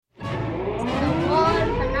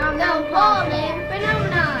Wallen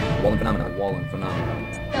Phenomenon. Wallen Phenomenon. Wallen Phenomenon.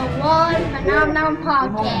 The Wallen Phenomenon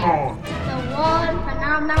Podcast. The Wallen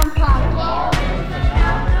Phenomenon Podcast.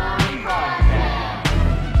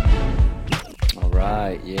 All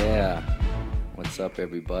right, yeah. What's up,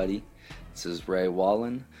 everybody? This is Ray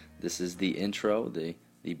Wallen. This is the intro, the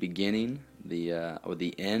beginning, or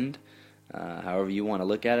the end. However you want to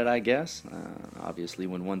look at it, I guess. Obviously,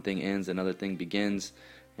 when one thing ends, another thing begins,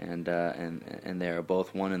 and they are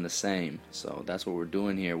both one and the same. So that's what we're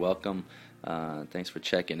doing here. Welcome. Thanks for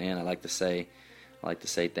checking in. I like to say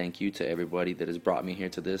thank you to everybody that has brought me here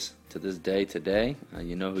to this day today.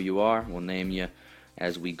 You know who you are. We'll name you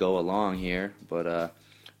as we go along here. But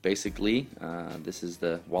basically, this is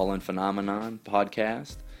the Wallen Phenomenon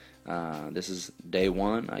podcast. This is day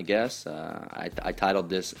one, I guess. I titled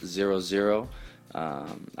this 00.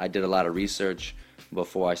 I did a lot of research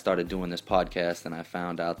before I started doing this podcast, and I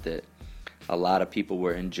found out that a lot of people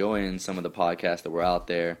were enjoying some of the podcasts that were out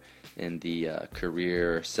there in the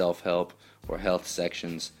career, self-help, or health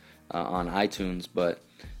sections on iTunes, but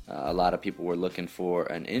a lot of people were looking for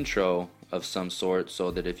an intro of some sort so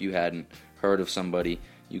that if you hadn't heard of somebody,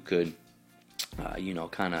 you could,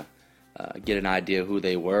 kind of get an idea who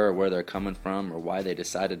they were, or where they're coming from, or why they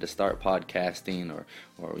decided to start podcasting, or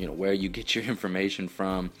where you get your information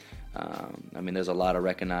from. There's a lot of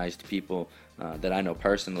recognized people that I know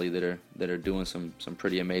personally that are doing some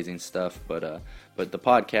pretty amazing stuff. But the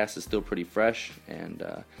podcast is still pretty fresh, and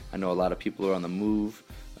I know a lot of people are on the move.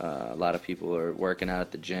 A lot of people are working out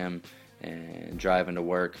at the gym and driving to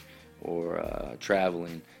work or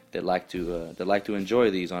traveling. That like to enjoy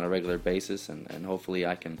these on a regular basis, and hopefully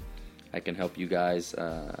I can help you guys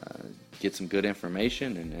get some good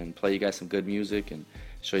information and play you guys some good music and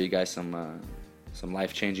show you guys some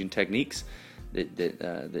life-changing techniques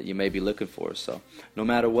that you may be looking for. So no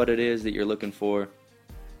matter what it is that you're looking for,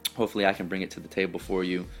 hopefully I can bring it to the table for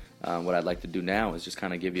you. What I'd like to do now is just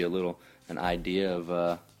kind of give you an idea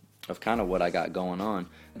of kind of what I got going on.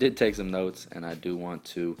 I did take some notes, and I do want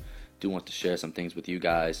to share some things with you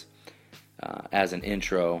guys. As an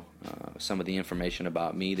intro, some of the information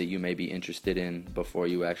about me that you may be interested in before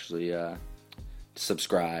you actually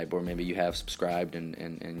subscribe, or maybe you have subscribed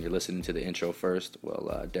and you're listening to the intro first.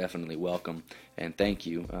 Well, definitely welcome, and thank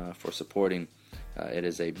you for supporting. It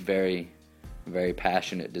is a very, very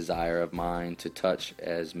passionate desire of mine to touch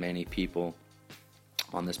as many people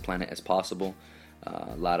on this planet as possible.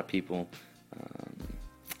 A lot of people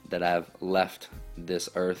that have left this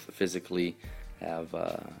earth physically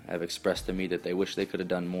have expressed to me that they wish they could have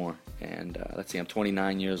done more. And let's see, I'm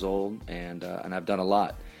 29 years old, and I've done a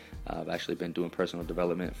lot. I've actually been doing personal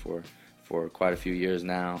development for quite a few years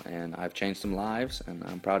now, and I've changed some lives, and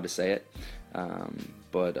I'm proud to say it.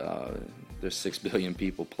 But there's 6 billion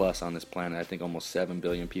people plus on this planet. I think almost 7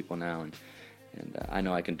 billion people now, and I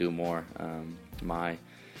know I can do more.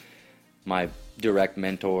 My direct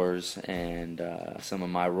mentors and some of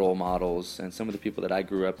my role models and some of the people that I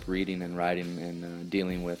grew up reading and writing and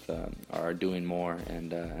dealing with are doing more,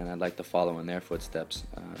 and I'd like to follow in their footsteps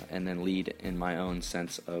and then lead in my own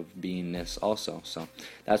sense of beingness also. So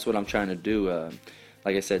that's what I'm trying to do.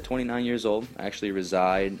 Like I said, 29 years old. I actually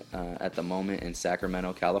reside at the moment in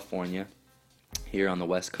Sacramento, California, here on the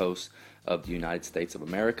west coast of the United States of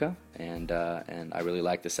America, and I really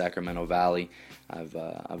like the Sacramento Valley.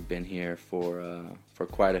 I've been here for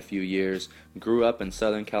quite a few years. Grew up in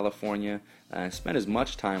Southern California, and spent as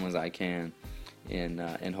much time as I can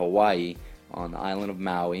in Hawaii, on the island of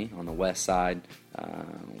Maui, on the west side.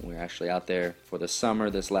 We're actually out there for the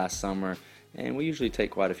summer, this last summer, and we usually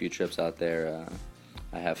take quite a few trips out there.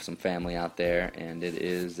 I have some family out there, and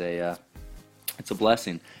it's a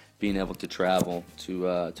blessing being able to travel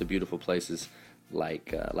to beautiful places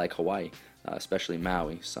like Hawaii, especially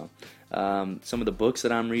Maui. So some of the books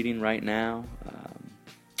that I'm reading right now,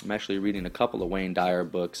 I'm actually reading a couple of Wayne Dyer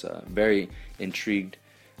books. Very intrigued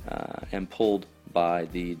and pulled by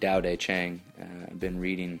the Tao Te Ching. I've been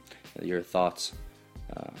reading Your Thoughts,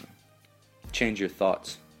 Change Your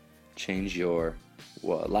Thoughts, Change Your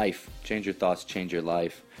Life. Change Your Thoughts, Change Your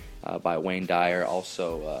Life by Wayne Dyer.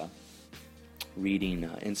 Also reading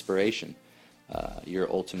Inspiration, Your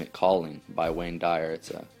Ultimate Calling by Wayne Dyer. It's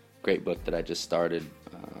a great book that I just started.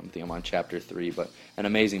 I think I'm on chapter 3, but an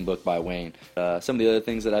amazing book by Wayne. Some of the other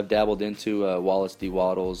things that I've dabbled into, Wallace D.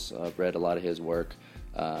 Wattles, I've read a lot of his work.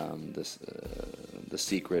 The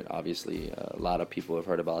Secret, obviously, a lot of people have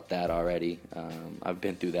heard about that already. I've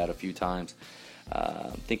been through that a few times.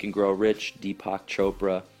 Think and Grow Rich, Deepak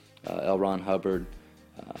Chopra, L. Ron Hubbard,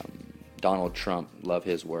 Donald Trump, love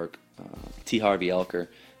his work. T. Harvey Elker,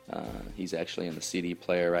 he's actually in the CD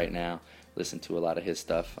player right now. listen to a lot of his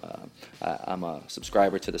stuff. I'm a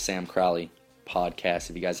subscriber to the Sam Crowley podcast.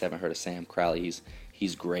 If you guys haven't heard of Sam Crowley,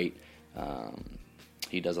 he's great.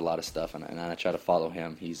 He does a lot of stuff, and I try to follow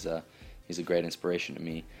him. He's a great inspiration to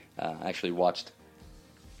me. I actually watched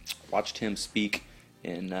him speak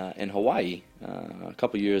in Hawaii a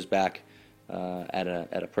couple years back at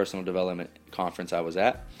a personal development conference I was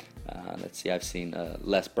at. Let's see, I've seen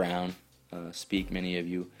Les Brown speak. Many of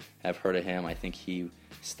you have heard of him. I think he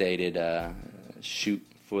stated, shoot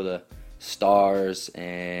for the stars,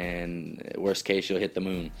 and worst case you'll hit the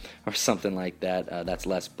moon, or something like that. That's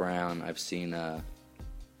Les Brown. I've seen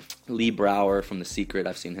Lee Brower from The Secret.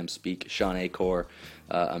 I've seen him speak. Sean Achor,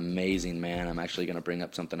 amazing man. I'm actually going to bring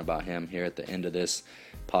up something about him here at the end of this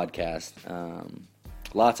podcast.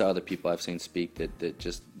 Lots of other people I've seen speak that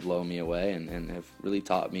just blow me away and have really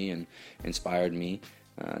taught me and inspired me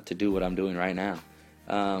to do what I'm doing right now.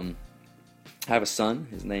 I have a son.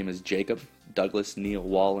 His name is Jacob Douglas Neil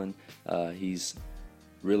Wallen. He's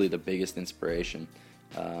really the biggest inspiration.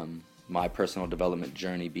 My personal development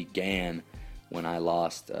journey began when I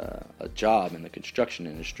lost a job in the construction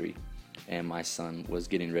industry, and my son was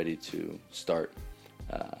getting ready to start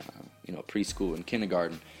preschool and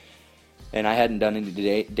kindergarten. And I hadn't done any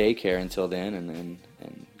daycare until then, and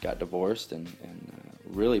got divorced, and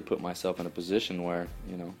really put myself in a position where,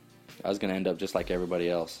 I was going to end up just like everybody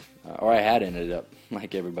else. Or I had ended up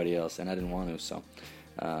like everybody else, and I didn't want to. So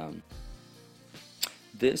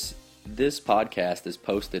this podcast is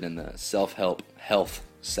posted in the self-help health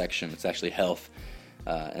section. It's actually health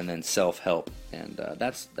and then self-help. And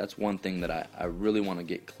that's one thing that I really want to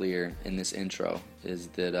get clear in this intro, is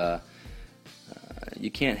that you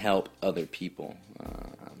can't help other people.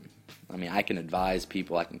 I can advise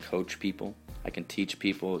people, I can coach people, I can teach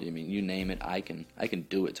people. You name it, I can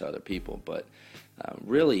do it to other people. But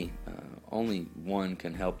really, only one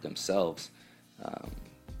can help themselves.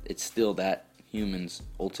 It's still that human's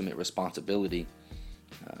ultimate responsibility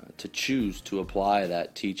to choose to apply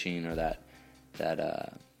that teaching or that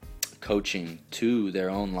coaching to their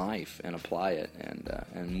own life and apply it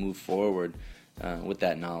and move forward with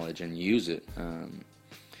that knowledge and use it.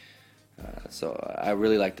 So I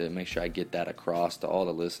really like to make sure I get that across to all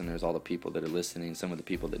the listeners, all the people that are listening, some of the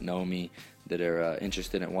people that know me, that are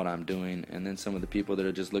interested in what I'm doing, and then some of the people that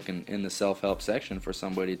are just looking in the self-help section for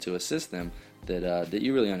somebody to assist them, that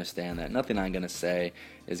you really understand that nothing I'm going to say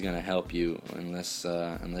is going to help you unless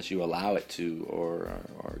you allow it to or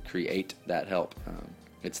create that help.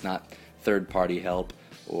 It's not third-party help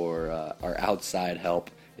or outside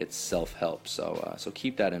help. It's self-help. So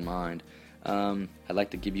keep that in mind. I'd like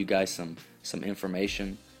to give you guys some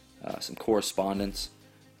information, some correspondence,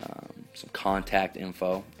 some contact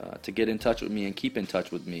info to get in touch with me and keep in touch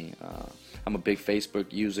with me. I'm a big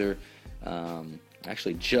Facebook user.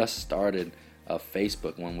 Actually just started a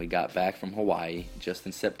Facebook when we got back from Hawaii just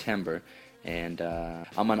in September, and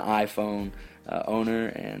I'm an iPhone owner,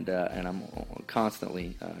 and I'm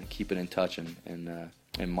constantly keeping in touch and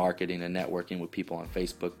marketing and networking with people on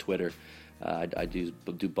Facebook, Twitter. I do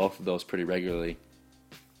both of those pretty regularly.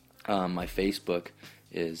 My Facebook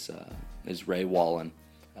is Ray Wallen,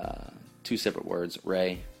 two separate words,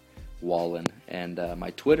 Ray Wallen, and my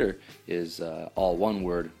Twitter is all one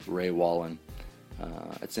word, Ray Wallen.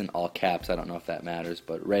 It's in all caps. I don't know if that matters,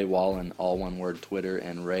 but Ray Wallen, all one word, Twitter,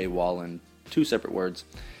 and Ray Wallen, two separate words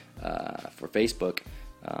for Facebook.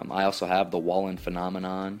 I also have the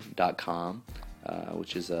WallenPhenomenon.com,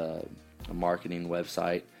 which is a marketing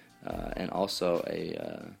website. And also a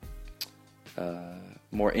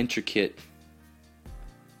more intricate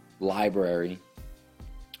library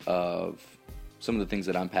of some of the things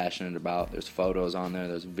that I'm passionate about. There's photos on there,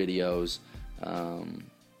 there's videos,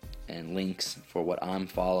 and links for what I'm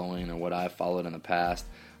following or what I've followed in the past.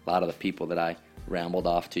 A lot of the people that I rambled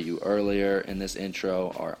off to you earlier in this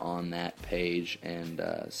intro are on that page, and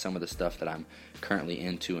some of the stuff that I'm currently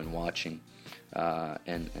into and watching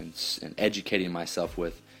and educating myself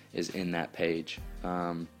with is in that page.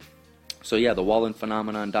 So yeah, the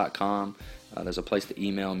WallenPhenomenon.com. There's a place to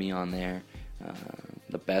email me on there.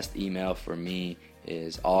 The best email for me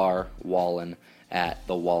is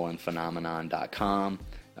rwallen@thewallenphenomenon.com.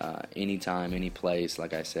 Anytime, any place.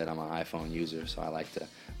 Like I said, I'm an iPhone user, so I like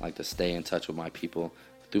to stay in touch with my people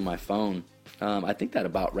through my phone. I think that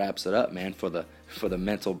about wraps it up, man, for the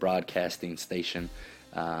mental broadcasting station.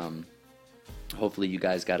 Hopefully you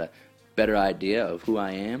guys got a better idea of who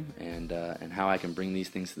I am and how I can bring these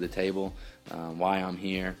things to the table, why I'm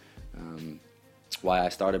here, why I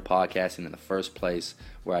started podcasting in the first place,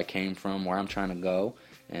 where I came from, where I'm trying to go,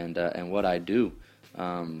 and what I do.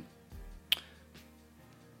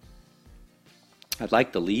 I'd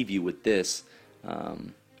like to leave you with this.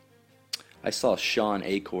 I saw Sean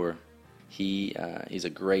Achor. He's a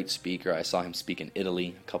great speaker. I saw him speak in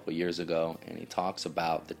Italy a couple years ago, and he talks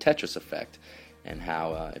about the Tetris effect and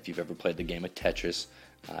how if you've ever played the game of Tetris,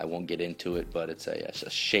 I won't get into it, but it's a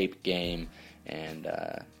shape game, and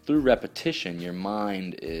through repetition, your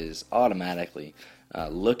mind is automatically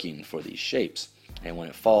looking for these shapes, and when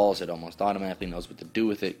it falls, it almost automatically knows what to do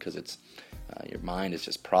with it because it's your mind is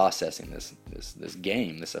just processing this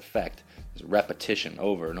game, this effect, this repetition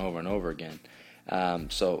over and over and over again.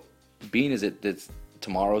 So, being as it's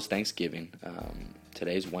tomorrow's Thanksgiving,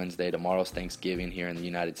 today's Wednesday, tomorrow's Thanksgiving here in the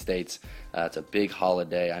United States. It's a big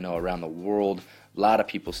holiday. I know around the world, a lot of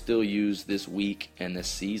people still use this week and this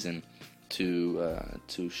season to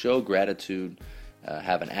show gratitude,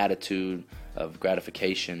 have an attitude of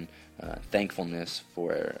gratification, thankfulness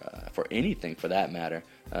for anything for that matter,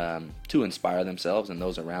 to inspire themselves and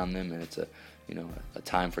those around them. And it's a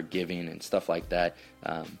time for giving and stuff like that.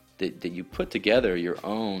 That you put together your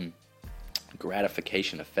own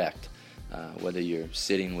gratification effect, whether you're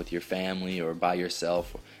sitting with your family or by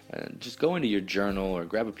yourself. Just go into your journal or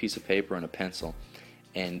grab a piece of paper and a pencil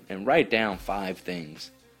and write down 5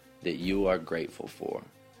 things that you are grateful for.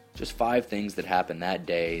 Just 5 things that happened that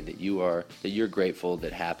day that you're grateful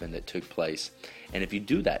that happened, that took place. And if you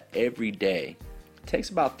do that every day, it takes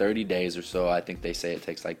about 30 days or so. I think they say it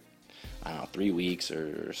takes 3 weeks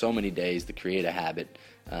or so many days to create a habit.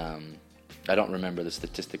 I don't remember the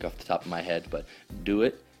statistic off the top of my head, but do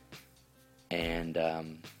it. And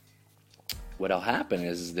what'll happen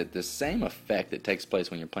is that the same effect that takes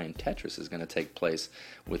place when you're playing Tetris is going to take place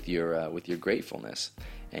with your gratefulness,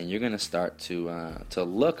 and you're going to start to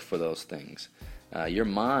look for those things. Your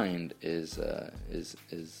mind is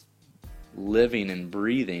living and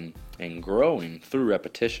breathing and growing through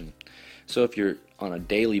repetition. So if you're on a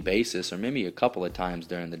daily basis, or maybe a couple of times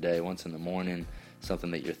during the day, once in the morning,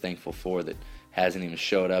 something that you're thankful for that hasn't even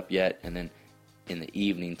showed up yet, and then in the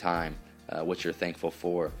evening time, what you're thankful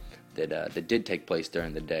for that did take place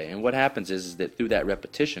during the day. And what happens is that through that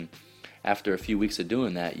repetition, after a few weeks of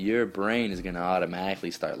doing that, your brain is going to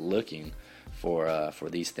automatically start looking for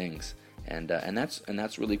these things, and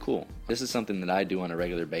that's really cool. This is something that I do on a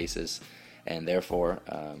regular basis, and therefore,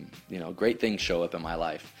 great things show up in my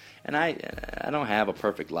life. And I don't have a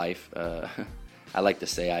perfect life. I like to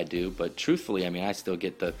say I do, but truthfully, I still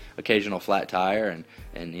get the occasional flat tire,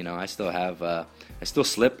 and I still have I still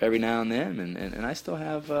slip every now and then, and I still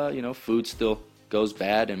have food still goes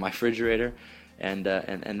bad in my refrigerator, and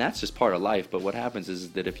that's just part of life. But what happens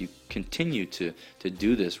is that if you continue to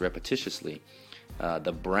do this repetitiously,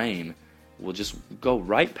 the brain will just go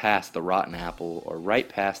right past the rotten apple, or right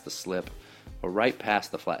past the slip, or right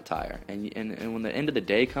past the flat tire, and when the end of the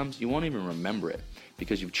day comes, you won't even remember it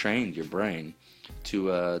because you've trained your brain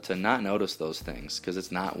to not notice those things, because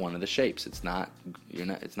it's not one of the shapes. It's not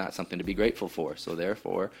something to be grateful for. So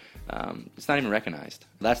therefore, it's not even recognized.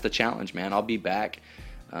 That's the challenge, man. I'll be back.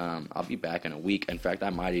 I'll be back in a week. In fact,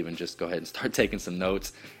 I might even just go ahead and start taking some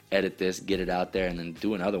notes, edit this, get it out there, and then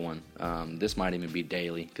do another one. This might even be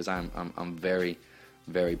daily, because I'm very,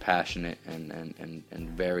 very passionate and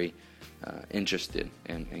very interested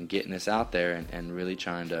in getting this out there and really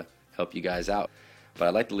trying to help you guys out. But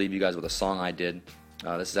I'd like to leave you guys with a song I did.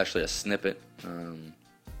 This is actually a snippet.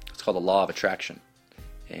 It's called The Law of Attraction.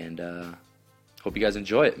 And hope you guys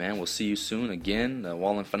enjoy it, man. We'll see you soon again. The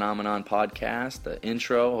Wallen Phenomenon podcast, the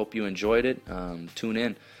intro. Hope you enjoyed it. Tune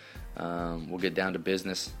in. We'll get down to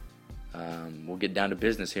business. We'll get down to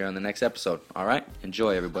business here on the next episode. All right?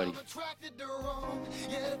 Enjoy, everybody. I'm attracted to wrong,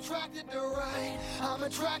 yet attracted to right. I'm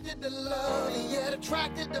attracted to love, yet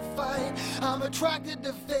attracted to fight. I'm attracted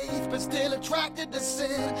to faith, but still attracted to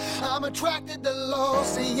sin. I'm attracted to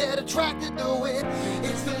loss, and yet attracted to win.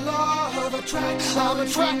 It's the law of attraction. I'm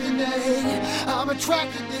attracted to hate. I'm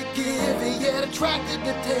attracted to give, and yet attracted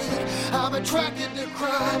to take. I'm attracted to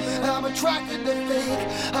crime. I'm attracted to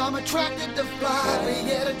fake. I'm attracted to fly, but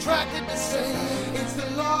yet attracted to say. It's the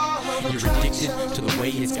law of attraction. You're addicted to the way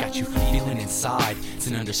it's got you feeling inside. It's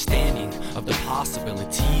an understanding of the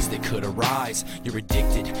possibilities that could arise. You're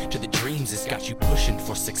addicted to the dreams it's got you pushing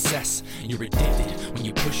for success. You're addicted when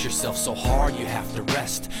you push yourself so hard you have to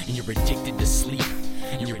rest. And you're addicted to sleep,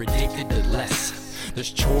 and you're addicted to less.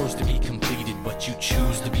 There's chores to be completed, but you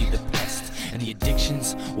choose to be the pest. And the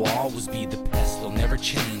addictions will always be the pest, they'll never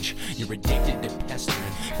change. You're addicted to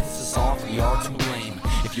pestering, piss us off, we are to blame.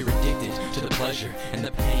 If you're addicted to the pleasure and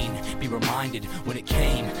the pain, be reminded when it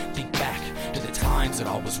came. Think back to the times it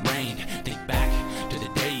always rained. Think back to the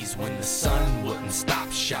days when the sun wouldn't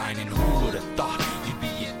stop shining. Who would have thought you'd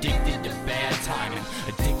be addicted to bad timing,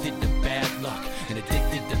 addicted to bad luck? luck, and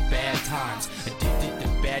addicted to bad times. Addicted to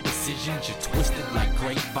bad decisions, you're twisted like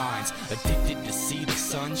grapevines. Addicted to see the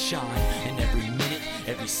sun shine in every minute,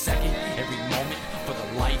 every second, every moment for the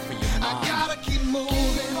life of your mind. I gotta keep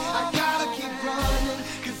moving, I gotta keep running,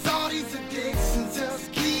 'cause all these addictions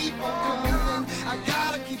just keep on coming. I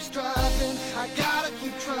gotta keep striving, I gotta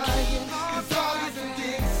keep trying, 'cause all these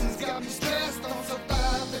addictions got me stressed on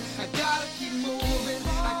surviving. I gotta keep moving,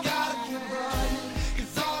 I gotta keep running,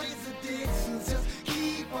 'cause all these addictions just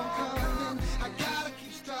keep on coming. I gotta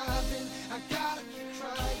keep striving, I gotta keep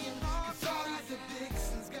trying.